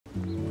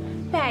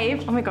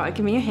Babe, oh my God,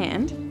 give me your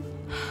hand.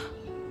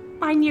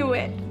 I knew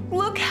it.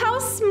 Look how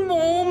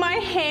small my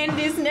hand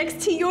is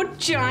next to your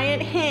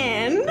giant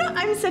hand.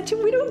 I'm such a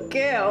little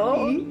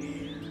girl.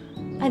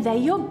 Are they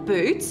your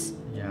boots?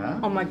 Yeah.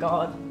 Oh my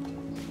God.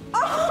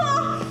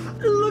 Oh,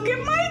 look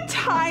at my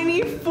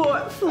tiny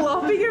foot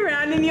flopping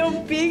around in your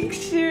big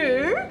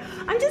shoe.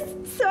 I'm just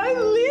so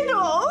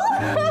little.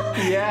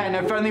 Yeah, and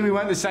if only we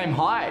weren't the same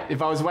height.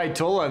 If I was way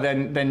taller,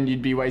 then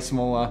you'd be way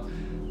smaller.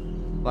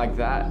 Like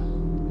that.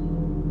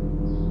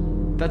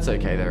 That's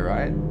okay though,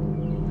 right?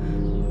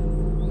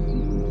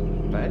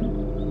 Babe?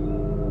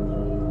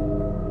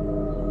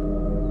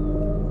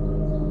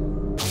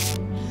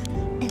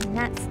 And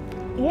that's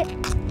it.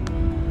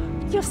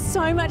 You're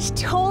so much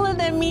taller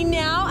than me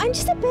now. I'm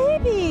just a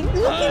baby.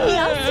 Look at me,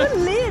 I'm so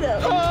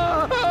little.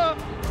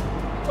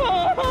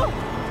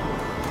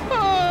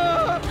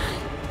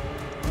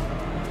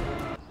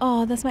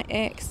 Oh, that's my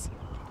ex.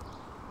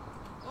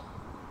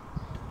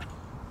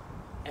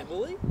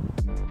 Emily?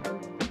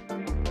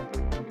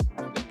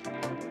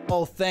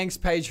 Well, thanks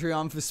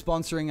Patreon for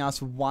sponsoring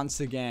us once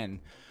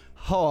again.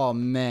 Oh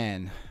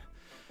man.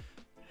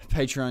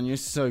 Patreon, you're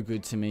so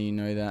good to me, you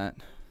know that.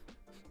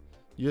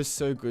 You're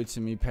so good to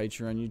me,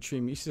 Patreon. You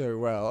treat me so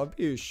well. I'll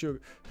be a sugar...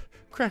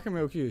 Cracker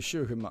milk, you a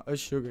sugar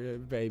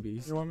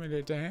baby. You want me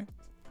to dance?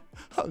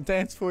 I'll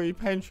dance for you,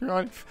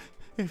 Patreon.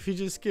 If you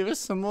just give us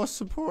some more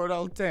support,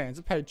 I'll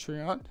dance,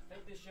 Patreon.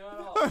 Take the shirt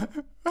off.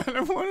 I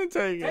don't want to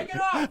take it. Take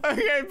it off!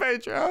 Okay,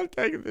 Patreon, I'm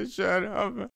taking the shirt off.